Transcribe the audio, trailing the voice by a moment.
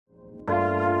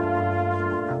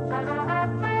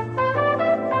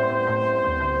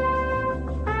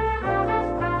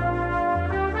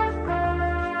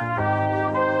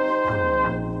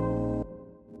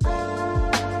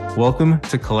Welcome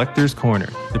to Collector's Corner,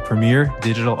 the premier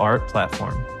digital art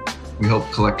platform. We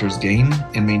help collectors gain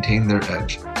and maintain their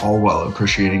edge, all while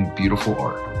appreciating beautiful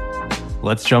art.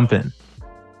 Let's jump in.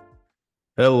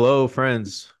 Hello,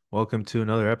 friends. Welcome to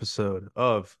another episode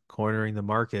of Cornering the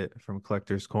Market from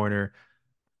Collector's Corner.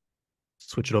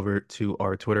 Switch it over to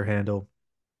our Twitter handle.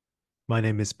 My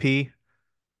name is P.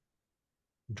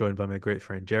 I'm joined by my great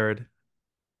friend Jared.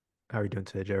 How are you doing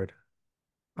today, Jared?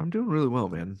 I'm doing really well,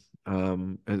 man.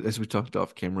 As we talked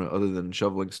off camera, other than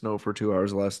shoveling snow for 2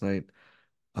 hours last night,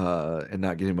 and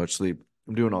not getting much sleep,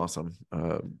 I'm doing awesome.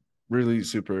 Really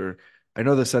super. I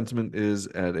know the sentiment is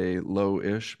at a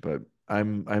low-ish, but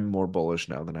I'm more bullish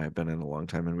now than I've been in a long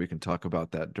time, and we can talk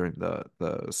about that during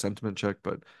the sentiment check.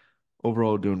 But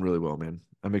overall, doing really well, man.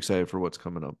 I'm excited for what's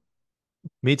coming up.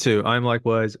 Me too. I'm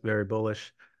likewise very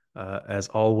bullish. As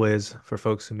always, for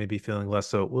folks who may be feeling less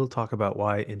so, we'll talk about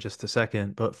why in just a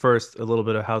second. But first, a little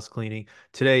bit of house cleaning.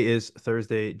 Today is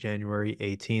Thursday, January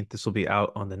 18th. This will be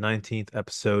out on the 19th,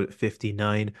 episode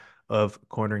 59 of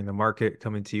Cornering the Market,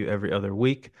 coming to you every other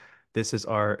week. This is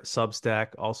our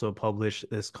Substack. Also publish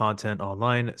this content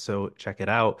online, so check it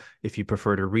out. If you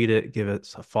prefer to read it, give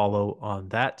us a follow on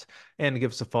that. And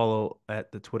give us a follow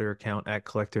at the Twitter account at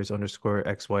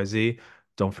collectors_XYZ.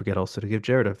 Don't forget also to give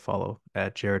Jared a follow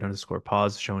at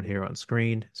Jared_pause, shown here on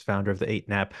screen. He's founder of the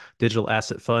 8NAP Digital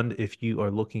Asset Fund. If you are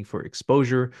looking for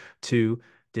exposure to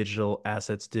digital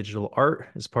assets, digital art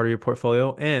as part of your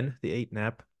portfolio, and the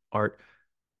 8NAP Art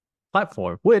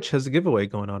platform, which has a giveaway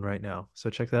going on right now. So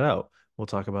check that out. We'll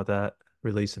talk about that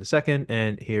release in a second.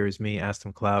 And here is me,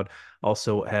 Aston Cloud.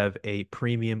 Also have a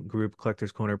premium group,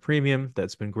 Collectors Corner Premium,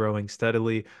 that's been growing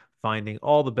steadily, finding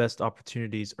all the best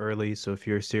opportunities early. So if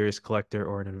you're a serious collector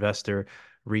or an investor,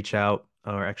 reach out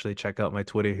or actually check out my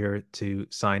Twitter here to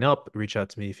sign up. Reach out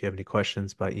to me if you have any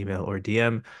questions by email or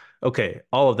DM. Okay,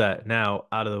 all of that now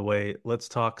out of the way. Let's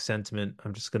talk sentiment.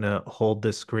 I'm just going to hold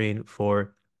this screen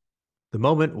for the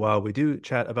moment while we do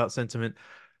chat about sentiment.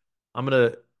 I'm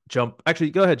gonna jump.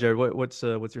 Actually, go ahead, Jared. What's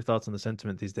your thoughts on the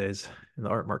sentiment these days in the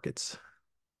art markets?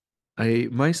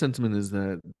 My sentiment is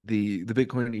that the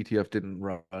Bitcoin ETF didn't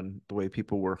run the way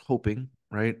people were hoping,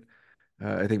 right?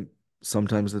 I think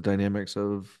sometimes the dynamics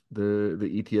of the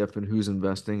ETF and who's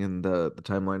investing and the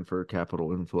timeline for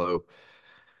capital inflow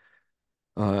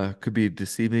could be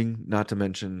deceiving. Not to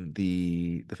mention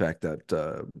the fact that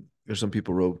there's some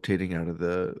people rotating out of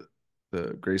the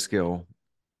grayscale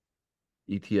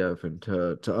ETF and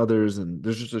to others, and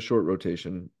there's just a short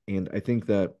rotation. And I think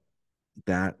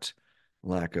that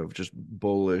lack of just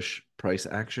bullish price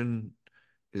action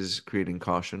is creating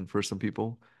caution for some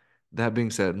people. That being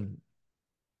said,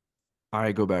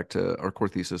 I go back to our core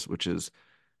thesis, which is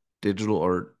digital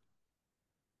art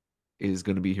is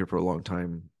going to be here for a long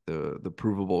time. The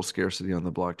provable scarcity on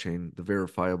the blockchain, the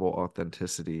verifiable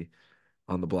authenticity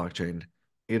on the blockchain,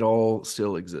 it all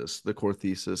still exists. The core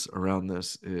thesis around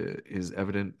this is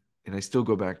evident. And I still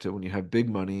go back to when you have big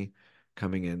money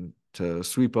coming in to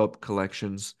sweep up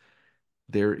collections,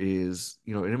 there is,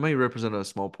 and it might represent a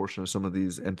small portion of some of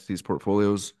these entities'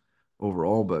 portfolios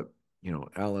overall, but,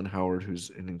 Alan Howard, who's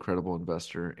an incredible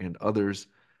investor, and others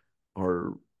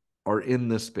are are in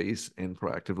this space and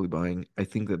proactively buying. I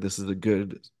think that this is a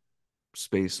good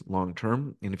space long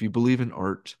term. And if you believe in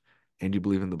art and you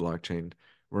believe in the blockchain,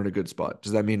 we're in a good spot.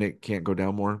 Does that mean it can't go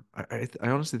down more? I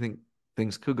honestly think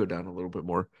things could go down a little bit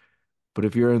more. But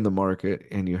if you're in the market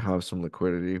and you have some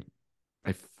liquidity,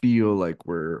 I feel like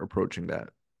we're approaching that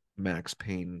Max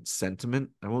Payne sentiment.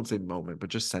 I won't say moment, but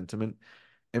just sentiment.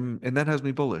 And that has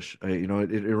me bullish. It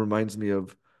reminds me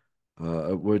of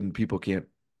when people can't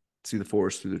see the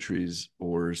forest through the trees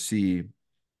or see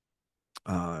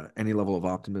any level of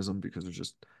optimism because there's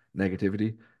just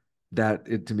negativity. That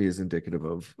it to me is indicative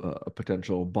of a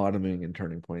potential bottoming and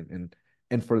turning point.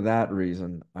 And for that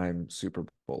reason, I'm super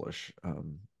bullish.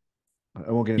 I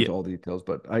won't get Yeah, into all the details,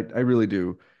 but I really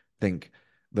do think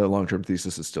the long-term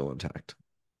thesis is still intact.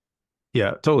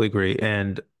 yeah, totally agree.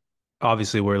 And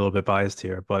obviously, we're a little bit biased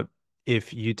here, but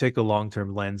if you take a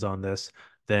long-term lens on this,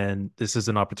 then this is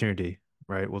an opportunity,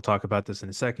 right? We'll talk about this in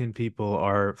a second. People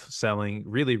are selling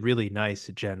really, really nice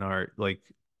gen art, like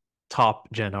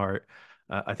top gen art,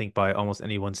 I think by almost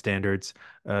anyone's standards,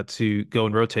 to go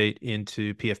and rotate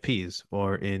into PFPs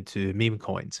or into meme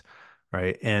coins,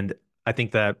 right? And I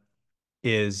think that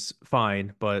is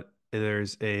fine, but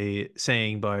there's a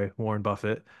saying by Warren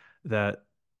Buffett that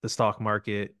the stock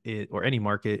market or any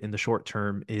market in the short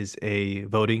term is a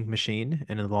voting machine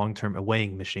and in the long term a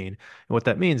weighing machine. And what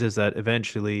that means is that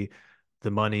eventually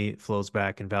the money flows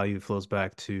back and value flows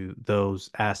back to those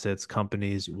assets,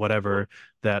 companies, whatever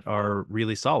that are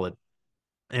really solid.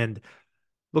 And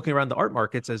looking around the art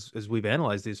markets as we've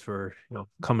analyzed these for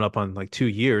coming up on like 2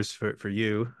 years for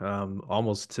you,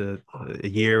 almost to a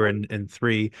year and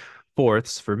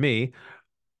 3/4 for me.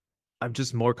 I'm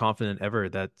just more confident than ever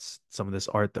that some of this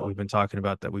art that we've been talking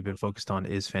about, that we've been focused on,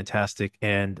 is fantastic.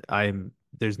 And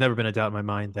there's never been a doubt in my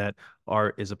mind that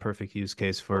art is a perfect use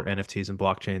case for NFTs and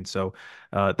blockchain. So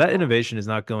that innovation is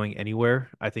not going anywhere.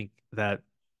 I think that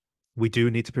we do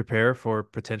need to prepare for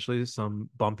potentially some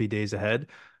bumpy days ahead.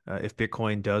 If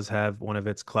Bitcoin does have one of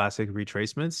its classic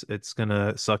retracements, it's going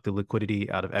to suck the liquidity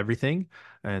out of everything.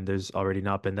 And there's already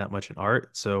not been that much in art.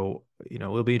 So,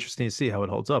 it'll be interesting to see how it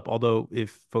holds up. Although,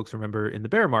 if folks remember in the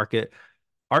bear market,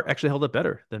 art actually held up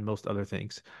better than most other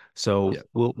things. So Yeah.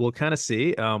 we'll kind of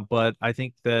see. But I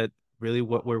think that really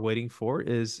what we're waiting for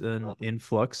is an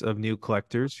influx of new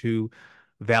collectors who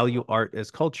value art as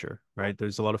culture, right?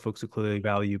 There's a lot of folks who clearly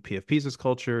value PFPs as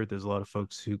culture. There's a lot of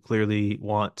folks who clearly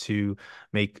want to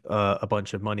make a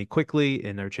bunch of money quickly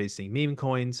and are chasing meme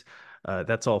coins.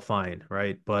 That's all fine,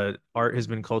 right? But art has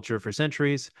been culture for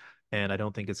centuries, and I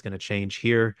don't think it's going to change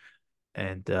here.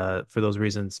 And for those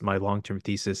reasons, my long-term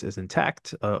thesis is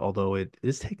intact, although it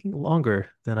is taking longer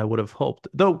than I would have hoped.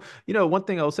 Though, one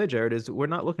thing I'll say, Jared, is we're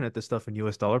not looking at this stuff in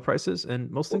US dollar prices, and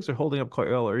most things are holding up quite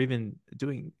well, or even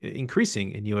doing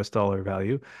increasing in US dollar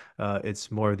value.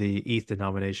 It's more the ETH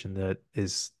denomination that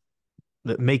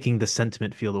making the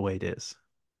sentiment feel the way it is.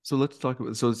 So let's talk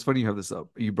about. So it's funny you have this up.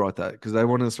 You brought that because I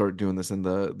wanted to start doing this in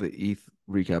the ETH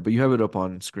recap, but you have it up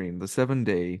on screen. The 7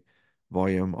 day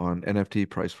volume on NFT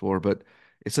price floor, but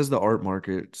it says the art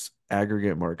market's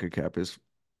aggregate market cap is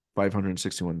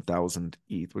 561,000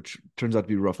 ETH, which turns out to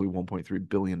be roughly $1.3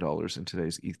 billion in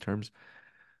today's ETH terms.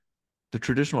 The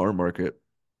traditional art market,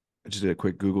 I just did a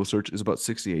quick Google search, is about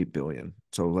 68 billion.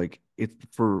 So like it's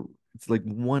like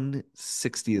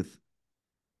 1/60th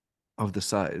of the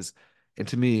size. And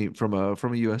to me, from a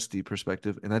USD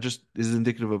perspective, and that just is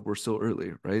indicative of we're still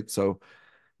early, right? So,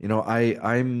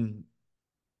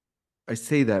 I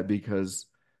say that because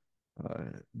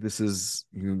this is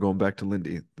going back to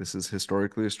Lindy. This is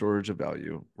historically a storage of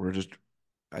value.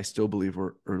 I still believe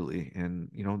we're early, and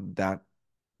that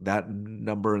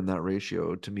number and that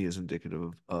ratio to me is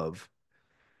indicative of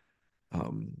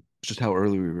just how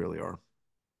early we really are.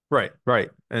 Right,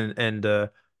 right. And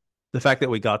the fact that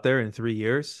we got there in 3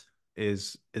 years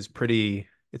is pretty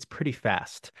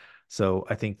fast. So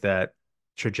I think that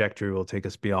trajectory will take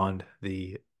us beyond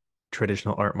the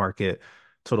traditional art market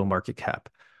total market cap.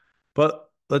 But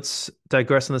let's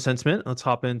digress on the sentiment. Let's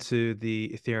hop into the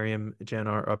Ethereum Gen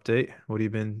R update. What have you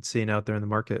been seeing out there in the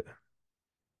market?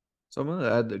 So I'm going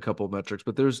to add a couple of metrics,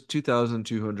 but there's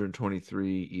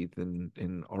 2,223 ETH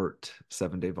in art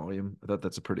 7 day volume. I thought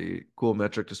that's a pretty cool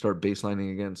metric to start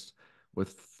baselining against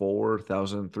with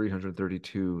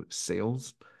 4,332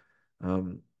 sales.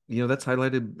 That's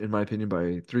highlighted, in my opinion,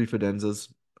 by three fidenzas.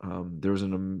 There was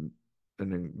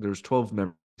there's 12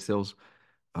 memory sales,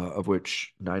 of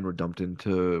which nine were dumped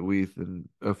into WETH, and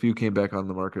a few came back on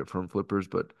the market from flippers,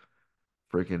 but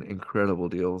freaking incredible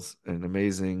deals and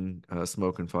amazing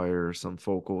smoke and fire. Some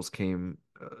focals came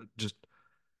just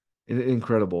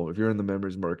incredible. If you're in the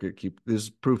memories market,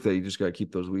 there's proof that you just got to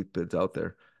keep those wheat bids out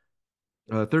there.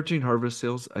 13 harvest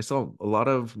sales. I saw a lot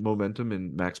of momentum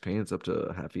in max payments up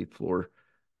to half ETH floor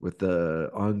with the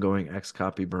ongoing X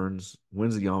copy burns.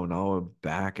 When's the Yamanawa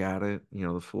back at it?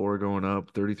 The floor going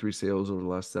up, 33 sales over the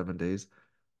last 7 days.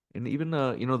 And even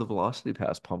the velocity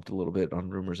pass pumped a little bit on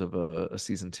rumors of a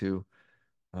season two.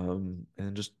 And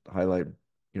just highlight,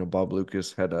 Bob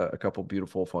Lucas had a couple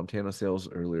beautiful Fontana sales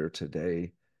earlier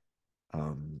today.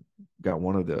 Um, got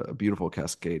one of the a beautiful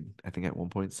Cascade, I think at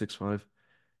 1.65.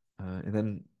 And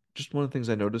then just one of the things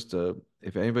I noticed,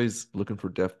 if anybody's looking for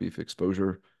Def Beef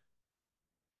exposure,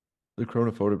 the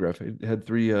Corona photograph, it had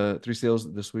three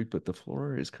sales this week, but the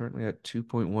floor is currently at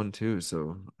 2.12.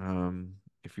 So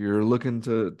if you're looking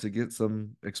to get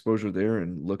some exposure there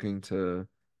and looking to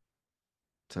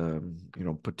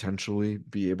potentially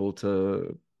be able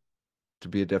to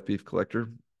be a deaf beef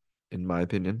collector, in my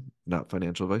opinion, not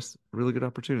financial advice, a really good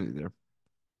opportunity there.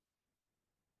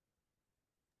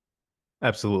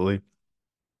 Absolutely.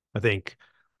 I think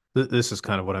this is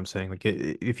kind of what I'm saying. Like,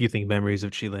 if you think Memories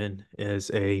of Chilin is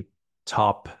a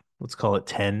top, let's call it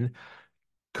 10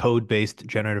 code-based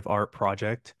generative art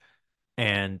project,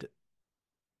 and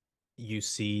you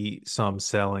see some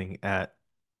selling at,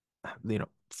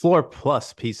 floor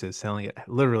plus pieces selling at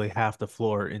literally half the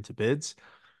floor into bids,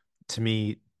 to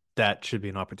me, that should be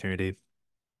an opportunity.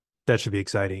 That should be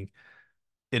exciting.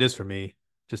 It is for me.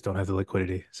 Just don't have the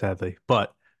liquidity, sadly.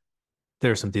 But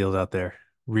there are some deals out there.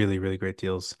 Really, really great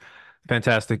deals.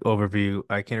 Fantastic overview.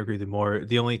 I can't agree with you more.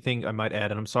 The only thing I might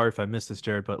add, and I'm sorry if I missed this,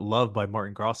 Jared, but Love by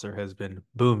Martin Grosser has been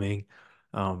booming,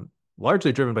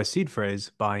 largely driven by Seed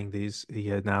Phrase buying these. He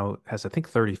now has, I think,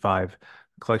 35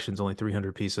 collections, only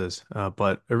 300 pieces,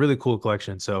 but a really cool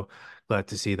collection. So glad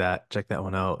to see that. Check that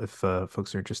one out if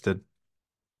folks are interested.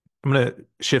 I'm going to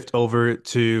shift over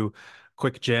to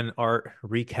quick gen art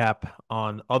recap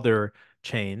on other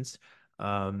chains.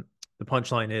 Um, the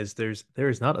punchline is there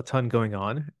is not a ton going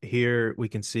on. Here we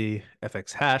can see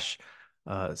FX hash.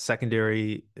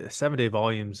 Secondary 7-day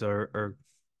volumes are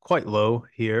quite low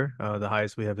here. The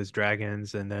highest we have is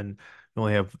Dragons, and then we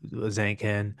only have a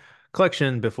Zancan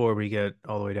collection before we get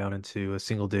all the way down into a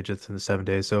single digits in the 7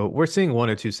 days. So we're seeing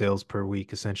one or two sales per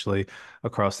week essentially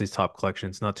across these top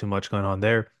collections. Not too much going on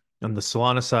there. On the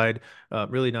Solana side,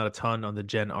 really not a ton on the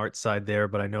Gen Art side there,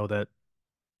 but I know that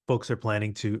folks are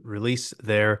planning to release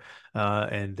there,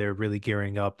 and they're really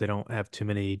gearing up. They don't have too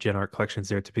many Gen Art collections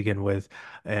there to begin with.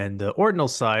 And the Ordinal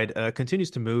side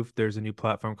continues to move. There's a new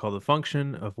platform called The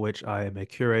Function, of which I am a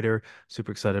curator.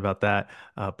 Super excited about that.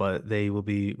 But they will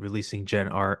be releasing Gen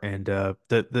Art, and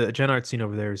the Gen Art scene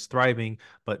over there is thriving,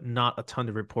 but not a ton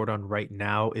to report on right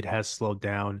now. It has slowed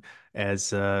down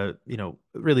as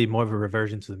really more of a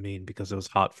reversion to the mean because it was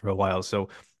hot for a while. So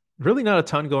really not a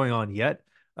ton going on yet.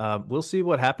 We'll see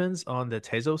what happens on the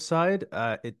Tezos side.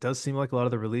 It does seem like a lot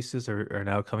of the releases are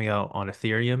now coming out on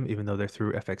Ethereum, even though they're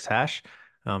through FX Hash.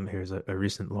 Here's a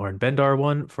recent Lauren Bendar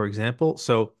one, for example.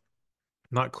 So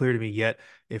not clear to me yet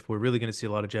if we're really going to see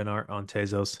a lot of Gen art on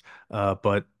Tezos,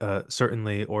 but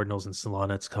certainly Ordinals and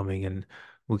Solana it's coming, and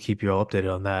we'll keep you all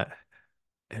updated on that.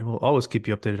 And we'll always keep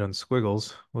you updated on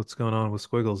Squiggles. What's going on with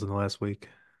Squiggles in the last week?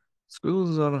 Squiggles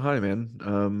is on a high,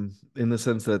 man. In the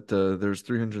sense that there's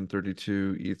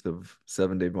 332 ETH of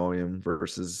 7 day volume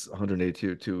versus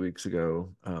 182 2 weeks ago.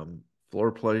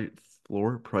 Floor play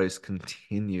floor price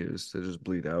continues to just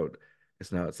bleed out.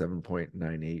 It's now at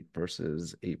 7.98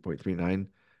 versus 8.39 a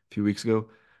few weeks ago.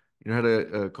 I had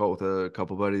a call with a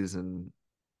couple buddies and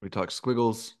we talked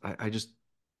squiggles. I just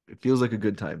it feels like a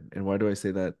good time. And why do I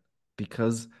say that?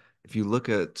 Because if you look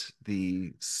at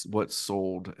the what's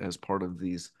sold as part of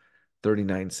these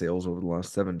 39 sales over the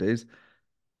last 7 days.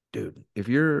 Dude, if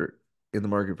you're in the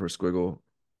market for a squiggle,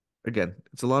 again,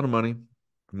 it's a lot of money.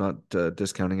 I'm not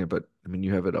discounting it, but I mean,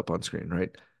 you have it up on screen, right?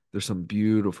 There's some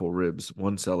beautiful ribs.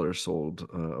 One seller sold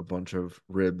a bunch of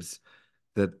ribs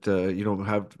that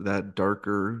have that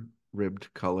darker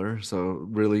ribbed color. So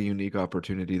really unique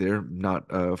opportunity there. Not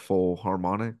a full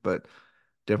harmonic, but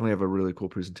definitely have a really cool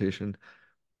presentation.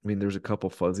 I mean, there's a couple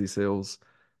fuzzy sales,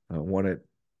 one at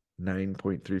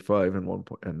 9.35 and one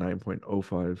point at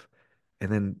 9.05.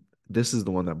 And then this is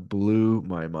the one that blew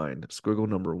my mind. Squiggle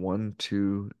number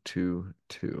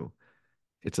 1222.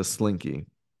 It's a slinky.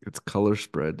 It's color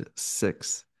spread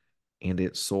 6 and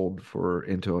it sold for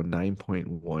into a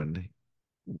 9.1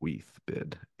 WETH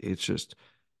bid. It's just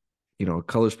a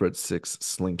color spread 6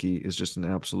 slinky is just an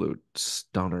absolute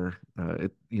stunner.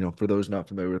 For those not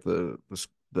familiar with the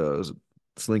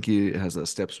slinky, it has a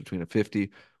steps between a 50,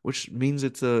 which means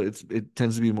it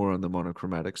tends to be more on the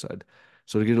monochromatic side.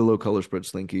 So to get a low color spread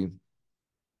slinky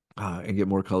and get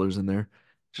more colors in there,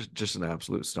 just an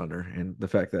absolute stunner. And the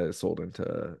fact that it sold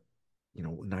into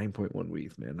 9.1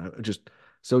 WETH, man, I'm just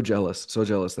so jealous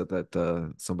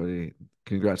that somebody.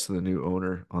 Congrats to the new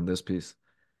owner on this piece.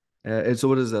 And so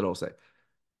what does that all say?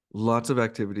 Lots of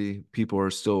activity. People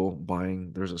are still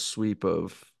buying. There's a sweep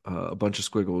of a bunch of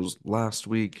squiggles last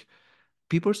week.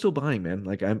 People are still buying, man.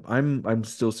 Like I'm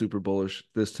still super bullish.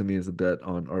 This to me is a bet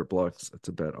on art blocks. It's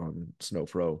a bet on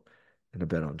Snowfro, and a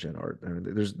bet on Gen Art. I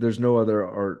mean, there's no other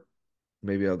art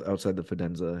maybe outside the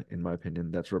Fidenza, in my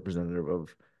opinion, that's representative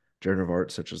of generative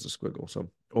art such as the squiggle. So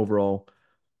overall,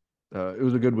 it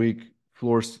was a good week.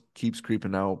 Floors keeps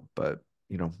creeping out, but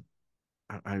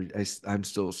I'm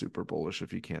still super bullish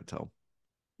if you can't tell.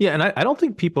 Yeah, and I don't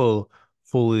think people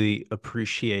fully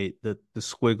appreciate that the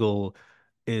squiggle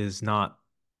is not,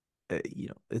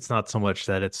 it's not so much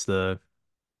that it's the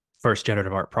first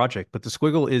generative art project, but the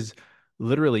Squiggle is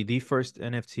literally the first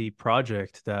NFT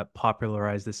project that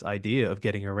popularized this idea of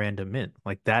getting a random mint.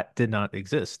 Like that did not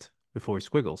exist before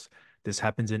Squiggles. This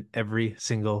happens in every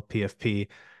single PFP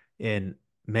in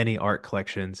many art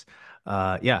collections.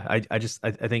 Yeah, I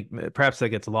think perhaps that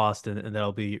gets lost and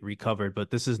that'll be recovered,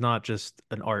 but this is not just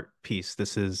an art piece.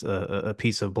 This is a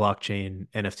piece of blockchain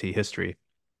NFT history.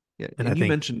 Yeah, And I and you think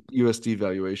mentioned USD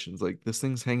valuations. Like this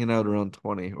thing's hanging out around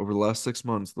 20. Over the last 6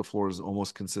 months, the floor has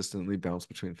almost consistently bounced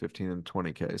between 15 and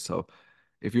 20K. So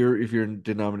if you're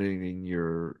denominating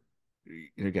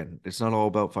again, it's not all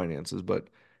about finances, but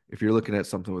if you're looking at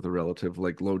something with a relative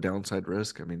like low downside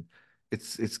risk, I mean,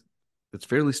 it's it's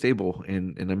fairly stable,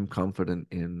 and I'm confident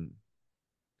in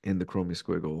the Chromie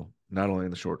Squiggle, not only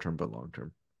in the short term but long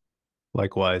term.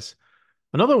 Likewise.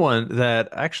 Another one that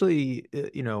actually,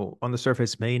 on the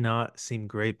surface may not seem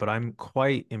great, but I'm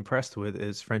quite impressed with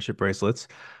is friendship bracelets.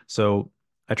 So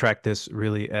I track this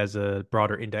really as a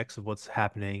broader index of what's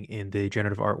happening in the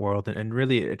generative art world, and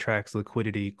really it tracks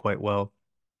liquidity quite well.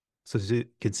 So as you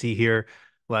can see here,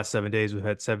 last 7 days we've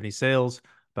had 70 sales,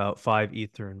 about 5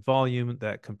 Ether in volume.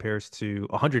 That compares to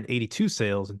 182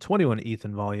 sales and 21 ETH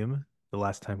in volume the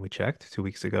last time we checked 2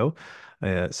 weeks ago.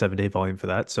 7 day volume for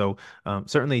that. So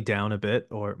certainly down a bit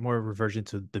or more reversion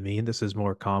to the mean. This is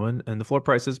more common. And the floor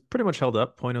price is pretty much held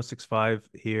up. 0.065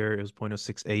 here. It was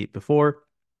 0.068 before.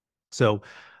 So,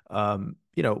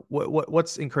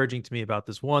 what's encouraging to me about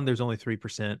this one, there's only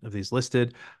 3% of these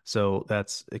listed, so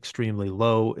that's extremely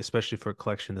low, especially for a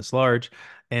collection this large.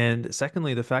 And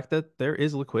secondly, the fact that there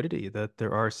is liquidity, that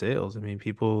there are sales. I mean,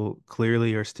 people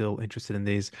clearly are still interested in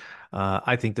these.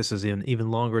 I think this is an even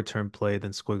longer term play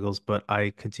than Squiggles, but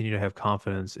I continue to have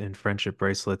confidence in friendship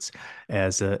bracelets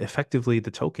as effectively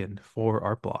the token for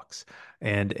art blocks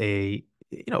and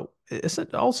it's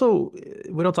also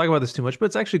we don't talk about this too much, but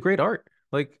it's actually great art.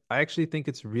 Like I actually think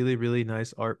it's really, really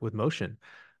nice art with motion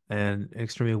and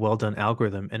extremely well done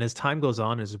algorithm. And as time goes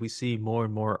on, as we see more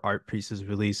and more art pieces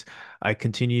release, I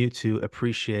continue to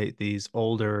appreciate these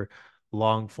older,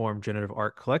 long form generative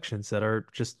art collections that are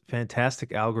just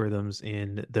fantastic algorithms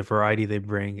in the variety they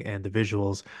bring and the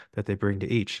visuals that they bring to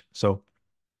each. So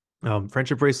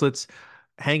friendship bracelets,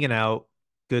 hanging out,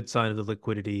 good sign of the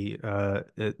liquidity,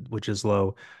 which is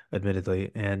low,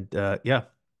 admittedly. And yeah,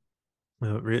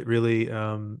 really,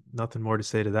 nothing more to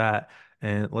say to that.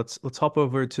 And let's hop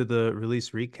over to the release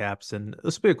recaps. And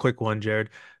this will be a quick one, Jared.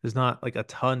 There's not like a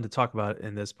ton to talk about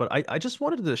in this, but I just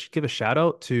wanted to give a shout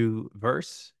out to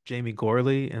Verse, Jamie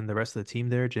Gorley, and the rest of the team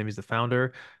there. Jamie's the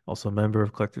founder, also a member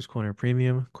of Collectors Corner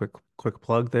Premium. Quick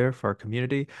plug there for our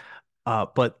community.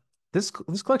 But this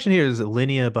collection here is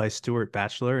Linea by Stuart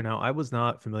Batchelor. Now, I was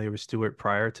not familiar with Stuart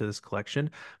prior to this collection,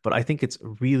 but I think it's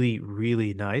really,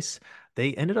 really nice.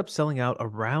 They ended up selling out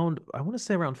around, I want to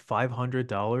say around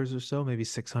 $500 or so, maybe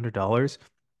 $600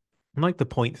 in like the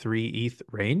point 0.3 ETH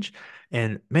range.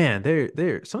 And man,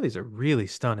 they're some of these are really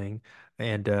stunning.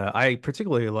 And I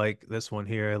particularly like this one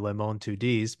here, Lemon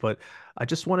 2Ds, but I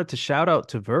just wanted to shout out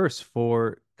to Verse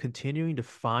for continuing to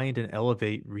find and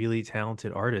elevate really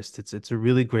talented artists. It's a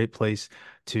really great place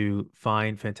to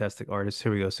find fantastic artists.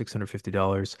 Here we go,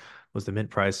 $650 was the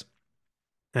mint price.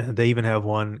 And they even have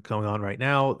one going on right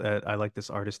now that I like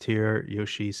this artist here,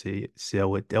 Yoshi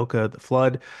Ciel with Delka, The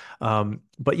Flood.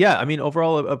 But yeah, I mean,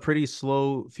 overall, a pretty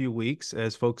slow few weeks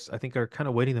as folks, I think, are kind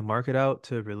of waiting the market out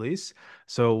to release.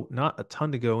 So not a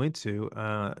ton to go into.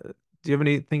 Do you have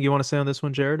anything you want to say on this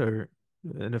one, Jared?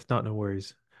 And if not, no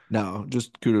worries. No,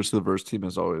 just kudos to the Verse team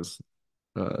as always.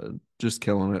 Just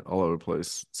killing it all over the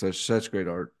place. Such great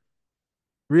art.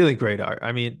 Really great art.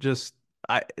 I mean, just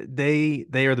they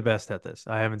are the best at this.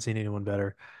 I haven't seen anyone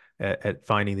better at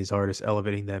finding these artists,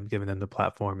 elevating them, giving them the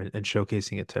platform, and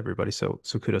showcasing it to everybody. So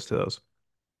kudos to those.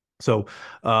 So,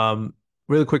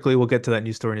 really quickly, we'll get to that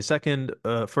news story in a second.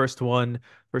 First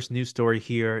news story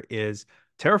here is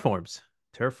Terraforms.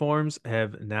 Terraforms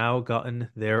have now gotten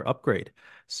their upgrade.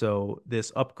 So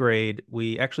this upgrade,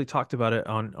 we actually talked about it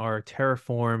on our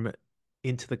Terraform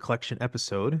Into the Collection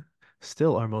episode.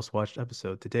 Still our most watched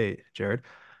episode to date, Jared.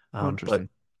 Oh, But interesting.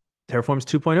 Terraforms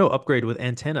 2.0 upgrade with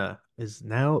antenna is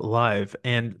now live.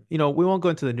 And, we won't go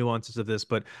into the nuances of this,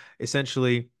 but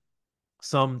essentially,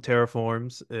 some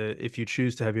terraforms, if you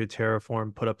choose to have your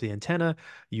terraform put up the antenna,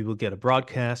 you will get a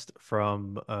broadcast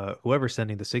from whoever's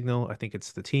sending the signal. I think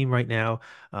it's the team right now.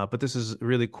 But this is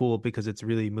really cool because it's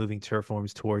really moving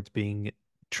terraforms towards being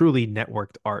truly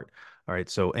networked art. All right,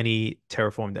 so any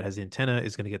terraform that has the antenna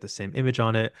is going to get the same image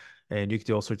on it, and you could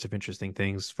do all sorts of interesting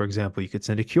things. For example, you could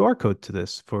send a QR code to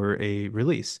this for a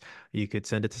release. You could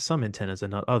send it to some antennas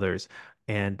and not others.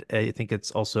 And I think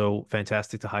it's also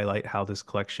fantastic to highlight how this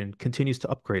collection continues to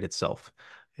upgrade itself.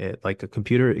 Like a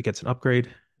computer, it gets an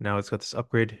upgrade. Now it's got this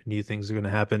upgrade. New things are going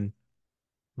to happen.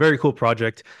 Very cool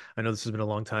project. I know this has been a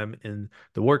long time in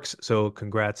the works, so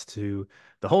congrats to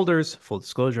the holders. Full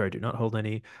disclosure, I do not hold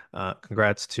any.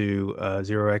 Congrats to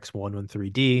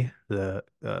 0x113D, the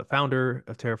founder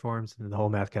of Terraforms, and the whole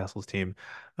Math Castles team.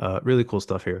 Really cool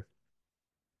stuff here.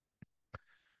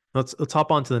 Let's hop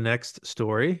on to the next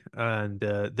story, and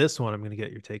this one I'm going to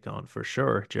get your take on for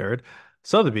sure, Jared.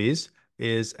 Sotheby's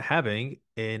is having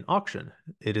an auction.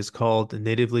 It is called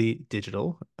Natively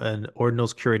Digital, an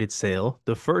ordinals curated sale,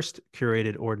 the first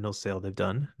curated ordinal sale they've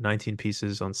done. 19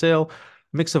 pieces on sale.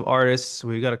 mix of artists.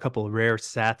 We got a couple of rare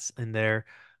sats in there,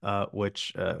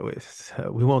 which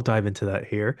we won't dive into that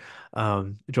here.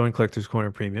 Join Collector's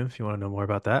Corner Premium if you want to know more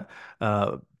about that.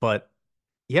 But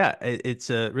yeah, it's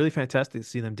really fantastic to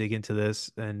see them dig into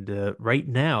this. And right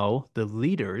now, the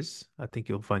leaders, I think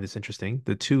you'll find this interesting.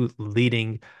 The two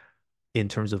leading in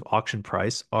terms of auction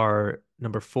price are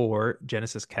number four,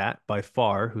 Genesis Cat, by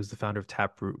far, who's the founder of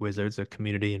Taproot Wizards, a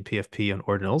community in PFP on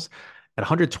Ordinals, at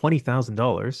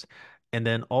 $120,000. And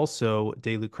then also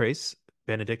De Lucrece,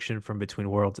 Benediction from Between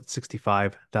Worlds at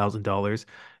 $65,000.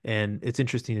 And it's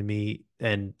interesting to me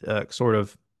and sort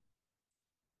of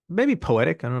maybe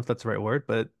poetic. I don't know if that's the right word,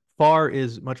 but Far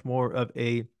is much more of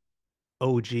a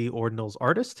OG Ordinals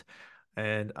artist.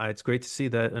 And it's great to see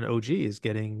that an OG is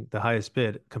getting the highest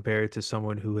bid compared to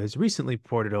someone who has recently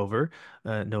ported over.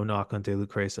 No knock on De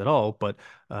Lucrece at all, but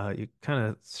you kind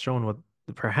of showing what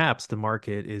perhaps the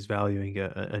market is valuing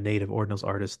a native Ordinals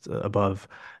artist above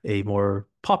a more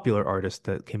popular artist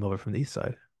that came over from the East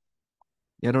Side.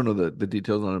 Yeah, I don't know the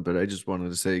details on it, but I just wanted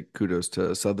to say kudos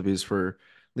to Sotheby's for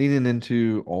leaning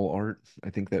into all art. I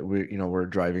think that we're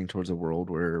driving towards a world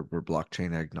where we're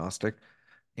blockchain agnostic.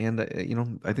 And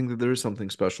I think that there is something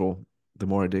special the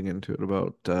more I dig into it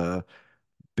about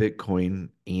Bitcoin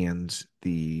and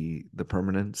the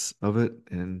permanence of it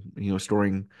and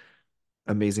storing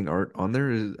amazing art on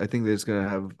there is I think that it's going to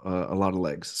have a lot of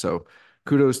legs. So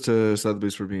kudos to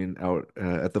Sotheby's for being out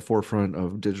at the forefront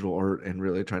of digital art and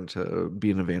really trying to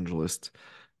be an evangelist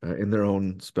in their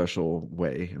own special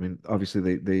way. I mean,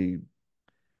 obviously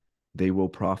they will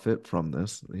profit from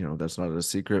this. That's not a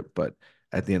secret, but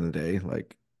at the end of the day,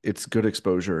 like it's good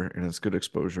exposure and it's good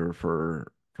exposure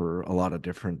for a lot of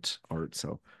different art.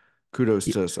 So kudos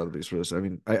to Sotheby's for this. I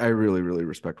mean, I really, really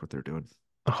respect what they're doing.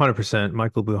 100%.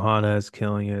 Michael Buhana is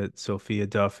killing it. Sophia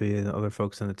Duffy and other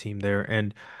folks on the team there.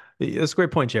 And it's a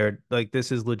great point, Jared. Like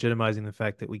this is legitimizing the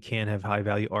fact that we can have high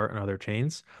value art on other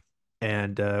chains.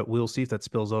 And we'll see if that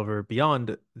spills over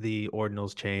beyond the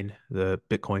Ordinals chain, the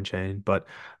Bitcoin chain. But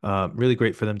really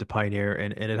great for them to pioneer,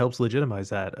 and it helps legitimize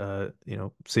that.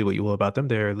 Say what you will about them,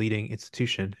 they're a leading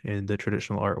institution in the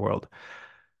traditional art world.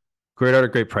 Great art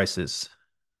at great prices.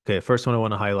 Okay, first one I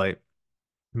want to highlight.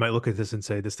 You might look at this and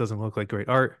say, this doesn't look like great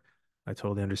art. I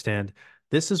totally understand.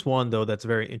 This is one, though, that's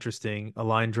very interesting. A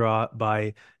line draw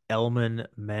by Elman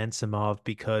Mansimov,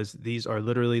 because these are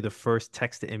literally the first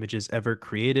text to images ever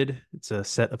created. It's a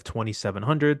set of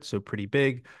 2,700, so pretty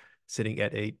big, sitting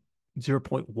at a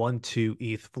 0.12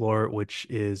 ETH floor, which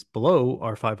is below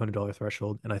our $500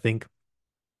 threshold. And I think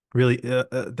really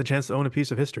the chance to own a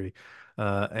piece of history.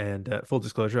 And full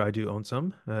disclosure, I do own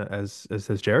some, as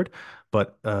has Jared,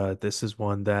 but this is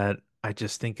one that I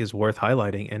just think is worth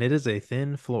highlighting, and it is a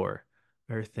thin floor,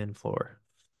 very thin floor.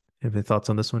 Have any thoughts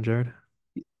on this one, Jared?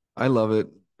 I love it,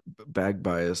 bag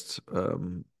biased.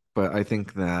 But I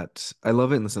think that I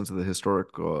love it in the sense of the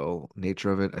historical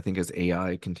nature of it. I think as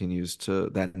AI continues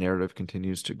that narrative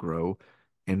continues to grow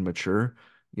and mature,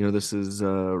 this is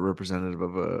representative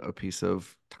of a piece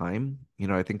of time.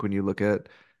 I think when you look at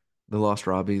the Lost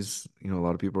Robbies, a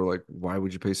lot of people are like, why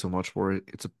would you pay so much for it?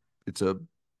 It's a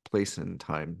place in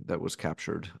time that was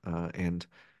captured. And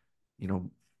you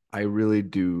know, I really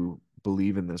do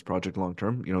believe in this project long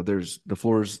term. There's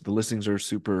the listings are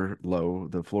super low,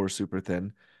 the floor is super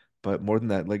thin, but more than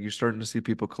that, like you're starting to see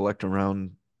people collect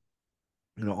around,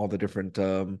 all the different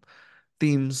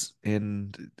themes,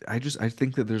 and I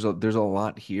think that there's a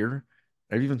lot here.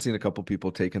 I've even seen a couple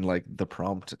people taking like the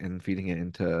prompt and feeding it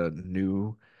into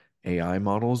new AI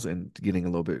models and getting a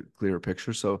little bit clearer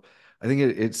picture. So I think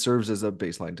it serves as a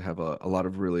baseline to have a lot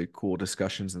of really cool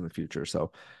discussions in the future.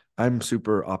 So I'm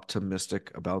super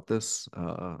optimistic about this,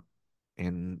 and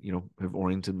have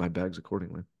oriented my bags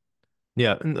accordingly.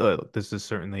 Yeah, and, this is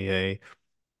certainly a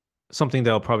something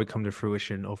that'll probably come to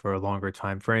fruition over a longer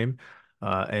time frame.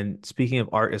 And speaking of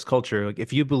art as culture, like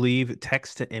if you believe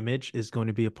text to image is going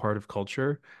to be a part of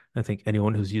culture, I think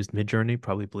anyone who's used Midjourney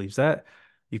probably believes that.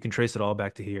 You can trace it all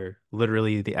back to here,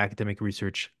 literally the academic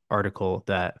research article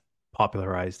that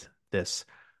popularized this.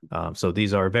 So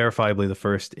these are verifiably the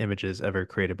first images ever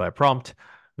created by prompt.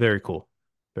 Very cool.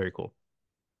 Very cool.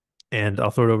 And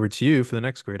I'll throw it over to you for the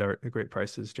next great art, great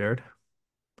prices, Jared.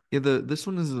 Yeah, this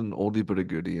one is an oldie but a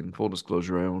goodie. In full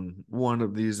disclosure, I own one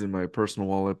of these in my personal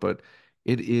wallet, but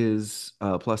it is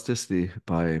Plasticity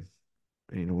by,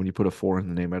 when you put a four in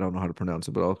the name, I don't know how to pronounce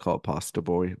it, but I'll call it Pasto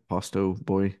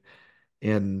Boy.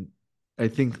 And I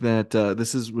think that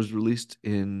this is was released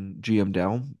in GM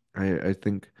DAO. I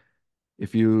think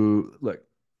if you look,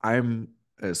 I'm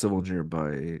a civil engineer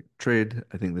by trade.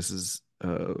 I think this is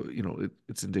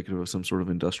it's indicative of some sort of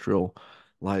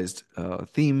industrialized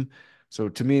theme. So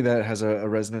to me, that has a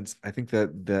resonance. I think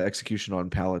that the execution on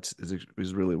palettes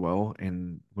is really well.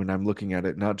 And when I'm looking at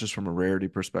it, not just from a rarity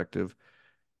perspective,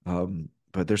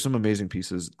 but there's some amazing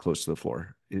pieces close to the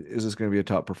floor. Is this going to be a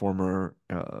top performer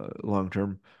long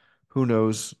term? Who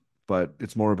knows? But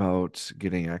it's more about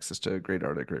getting access to great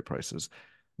art at great prices.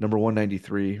 Number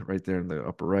 193, right there in the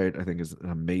upper right, I think is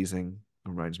amazing. It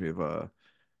reminds me of a,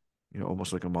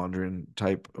 almost like a Mondrian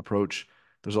type approach.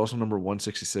 There's also number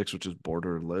 166, which is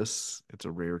borderless. It's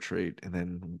a rare trait, and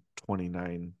then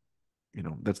 29,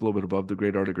 that's a little bit above the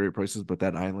great art at great prices, but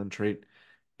that island trait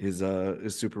is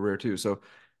super rare too. So,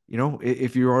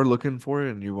 if you are looking for it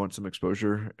and you want some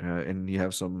exposure and you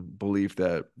have some belief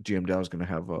that GM DAO is going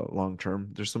to have a long term,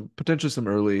 there's some potentially some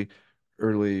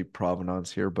early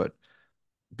provenance here, but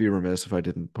be remiss if I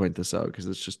didn't point this out because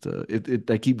it's just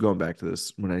I keep going back to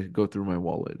this when I go through my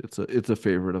wallet. It's a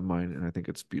favorite of mine, and I think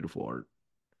it's beautiful art.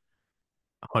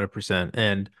 100%.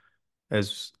 And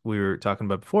as we were talking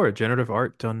about before, generative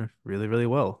art done really, really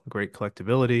well. Great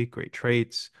collectability, great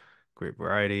traits, great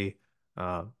variety.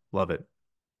 Love it.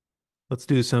 Let's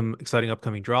do some exciting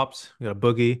upcoming drops. We got a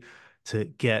boogie to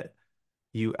get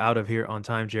you out of here on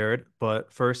time, Jared.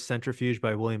 But first, Centrifuge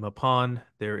by William Mapan.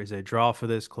 There is a draw for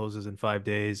this, closes in 5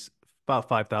 days, about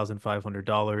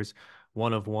 $5,500.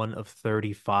 One of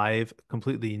 35,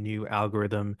 completely new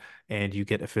algorithm, and you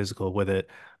get a physical with it.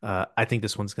 I think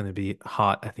this one's going to be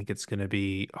hot. I think it's going to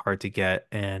be hard to get,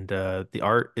 and the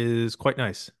art is quite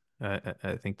nice.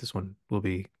 I think this one will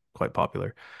be quite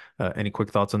popular. Any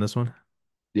quick thoughts on this one?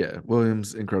 Yeah,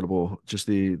 Williams incredible. Just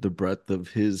the breadth of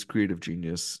his creative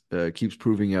genius keeps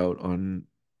proving out on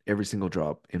every single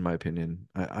drop, in my opinion.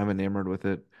 I'm enamored with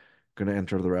it. Gonna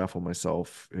enter the raffle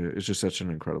myself. It's just such an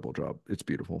incredible drop. It's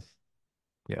beautiful.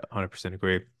 Yeah, 100%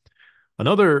 agree.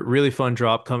 Another really fun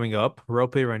drop coming up,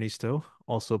 Rope Renisto,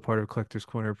 also part of Collector's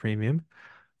Corner Premium,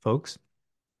 folks,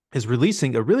 is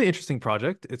releasing a really interesting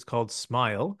project. It's called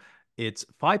Smile. It's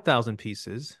 5,000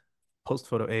 pieces, post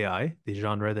photo AI, the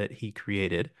genre that he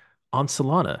created, on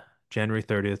Solana, January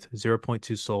 30th, zero point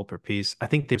 0.2 Sol per piece. I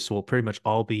think this will pretty much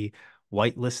all be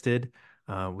whitelisted.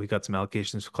 We got some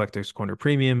allocations for Collector's Corner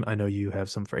Premium. I know you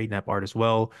have some for 8nap art as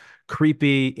well.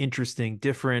 Creepy, interesting,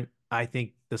 different. I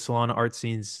think the Solana art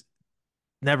scene's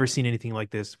never seen anything like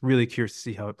this. Really curious to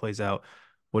see how it plays out.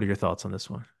 What are your thoughts on this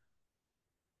one?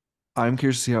 I'm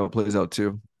curious to see how it plays out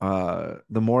too. The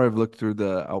more I've looked through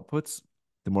the outputs,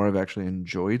 the more I've actually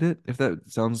enjoyed it. If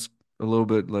that sounds a little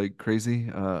bit like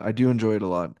crazy, I do enjoy it a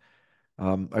lot.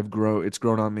 It's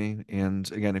grown on me.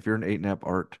 And again, if you're an 8nap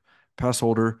art pass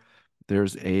holder,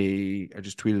 I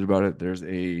just tweeted about it. There's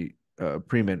a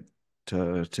pre-mint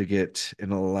to get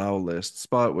an allow list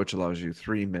spot, which allows you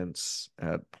 3 mints at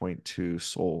zero point 0.2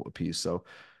 Sol a piece. So,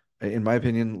 in my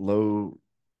opinion, low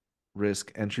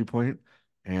risk entry point.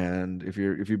 And if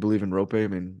you believe in rope, I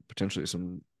mean, potentially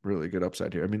some really good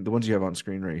upside here. I mean, the ones you have on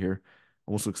screen right here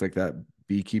almost looks like that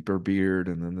beekeeper beard,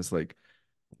 and then this like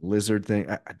lizard thing.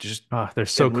 I just Ah, they're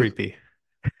so again with creepy.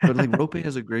 but like rope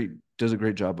does a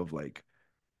great job of like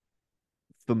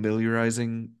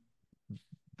familiarizing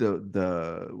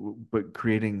but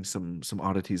creating some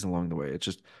oddities along the way. It's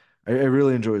just I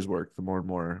really enjoy his work. The more and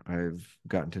more I've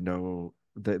gotten to know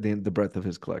the breadth of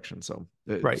his collection. So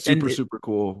Right. And super super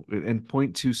cool. And zero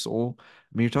point 0.2 Sol. I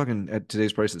mean, you're talking at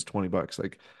today's price is $20.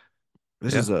 Like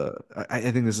this yeah, is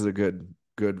I think this is a good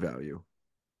value.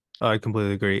 I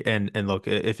completely agree. And look,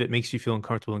 if it makes you feel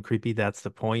uncomfortable and creepy, that's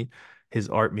the point. His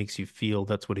art makes you feel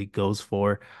that's what he goes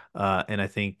for. And I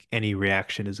think any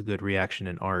reaction is a good reaction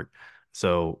in art.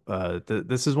 So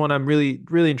this is one I'm really,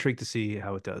 really intrigued to see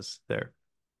how it does there.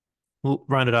 We'll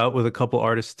round it out with a couple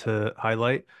artists to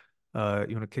highlight. You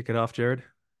want to kick it off, Jared?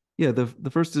 Yeah, the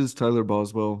first is Tyler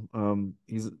Boswell.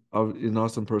 He's an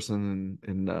awesome person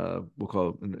and we'll call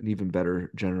it an even better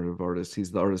generative artist.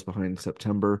 He's the artist behind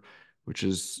September, which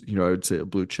is, I would say a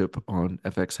blue chip on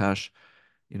FX Hash.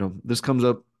 This comes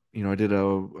up,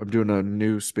 I'm doing a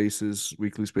new spaces,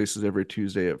 weekly spaces every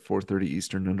Tuesday at 4:30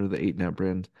 Eastern under the 8nap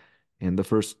brand. And the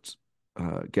first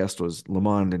guest was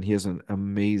Lamond, and he has an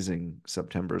amazing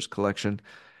September's collection.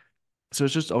 So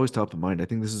it's just always top of mind. I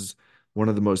think this is one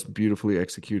of the most beautifully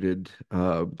executed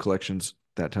collections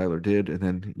that Tyler did. And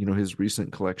then, his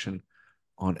recent collection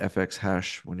on FX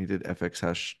Hash when he did FX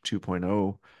Hash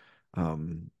 2.0,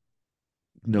 um,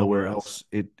 Nowhere nowhere else. else.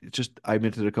 It just, I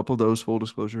minted a couple of those, full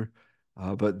disclosure.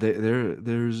 But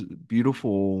there's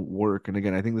beautiful work. And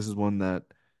again, I think this is one that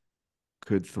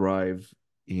could thrive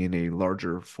in a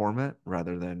larger format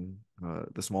rather than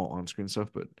the small on-screen stuff.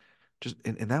 But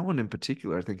and that one in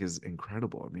particular, I think is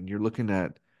incredible. I mean, you're looking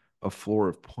at a floor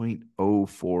of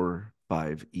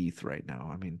 0.045 ETH right now.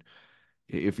 I mean,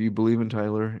 if you believe in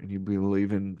Tyler and you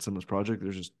believe in someone's project,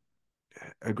 there's just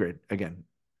a great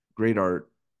art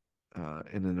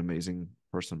and an amazing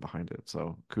person behind it.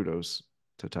 So kudos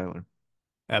to Tyler.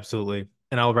 Absolutely.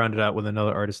 And I'll round it out with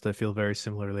another artist I feel very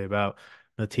similarly about,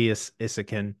 Matthias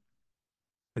Isakin.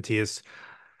 Matthias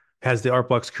has the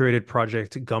Artbox curated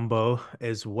project Gumbo,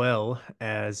 as well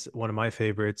as one of my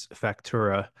favorites,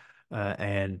 Factura.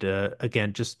 And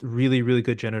again, just really, really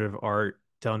good generative art,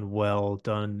 done well,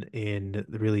 done in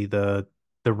really the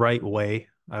right way,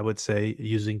 I would say,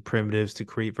 using primitives to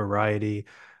create variety,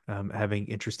 having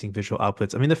interesting visual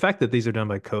outputs. I mean, the fact that these are done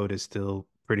by code is still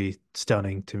pretty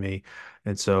stunning to me.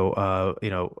 And so,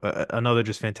 another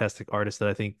just fantastic artist that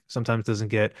I think sometimes doesn't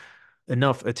get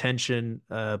enough attention,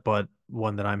 but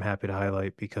one that I'm happy to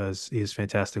highlight because he has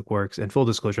fantastic works. And full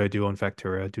disclosure, I do own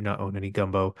Factura. I do not own any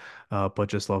Gumbo, but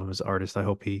just love him as an artist. I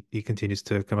hope he continues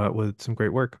to come out with some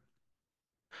great work.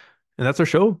 And that's our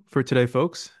show for today,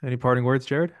 folks. Any parting words,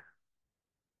 Jared?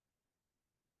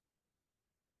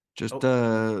 Just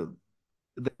Oh,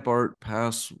 the art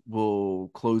pass will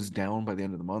close down by the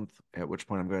end of the month, at which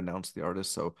point I'm going to announce the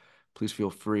artist. So please feel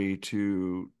free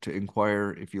to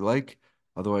inquire if you like.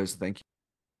 Otherwise, thank you.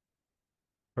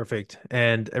 perfect.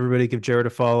 And everybody give Jared a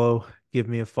follow. Give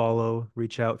me a follow.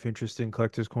 Reach out if you're interested in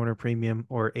Collector's Corner Premium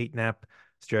or 8-Nap.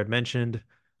 As Jared mentioned,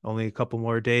 only a couple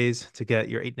more days to get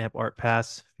your 8-Nap Art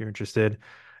Pass if you're interested.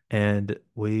 And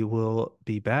we will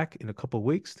be back in a couple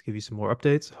weeks to give you some more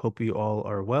updates. Hope you all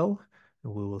are well,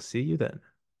 and we will see you then.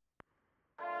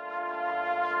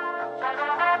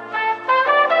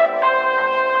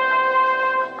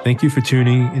 Thank you for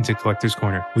tuning into Collector's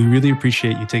Corner. We really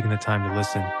appreciate you taking the time to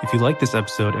listen. If you like this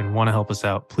episode and want to help us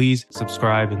out, please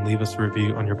subscribe and leave us a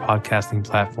review on your podcasting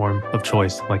platform of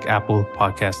choice, like Apple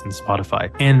Podcasts and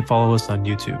Spotify, and follow us on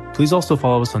YouTube. Please also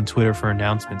follow us on Twitter for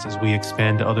announcements as we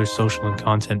expand to other social and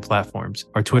content platforms.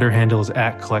 Our Twitter handle is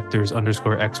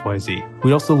 @collectors_XYZ.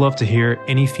 We'd also love to hear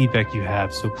any feedback you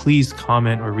have, so please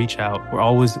comment or reach out. We're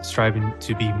always striving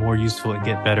to be more useful and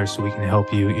get better so we can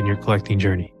help you in your collecting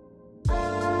journey.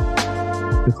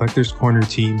 The Collector's Corner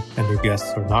team and their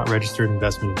guests are not registered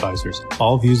investment advisors.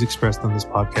 All views expressed on this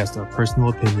podcast are personal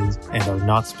opinions and are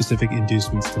not specific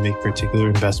inducements to make particular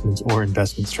investments or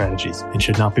investment strategies and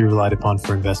should not be relied upon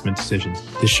for investment decisions.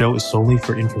 This show is solely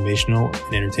for informational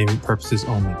and entertainment purposes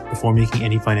only. Before making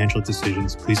any financial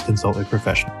decisions, please consult a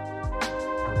professional.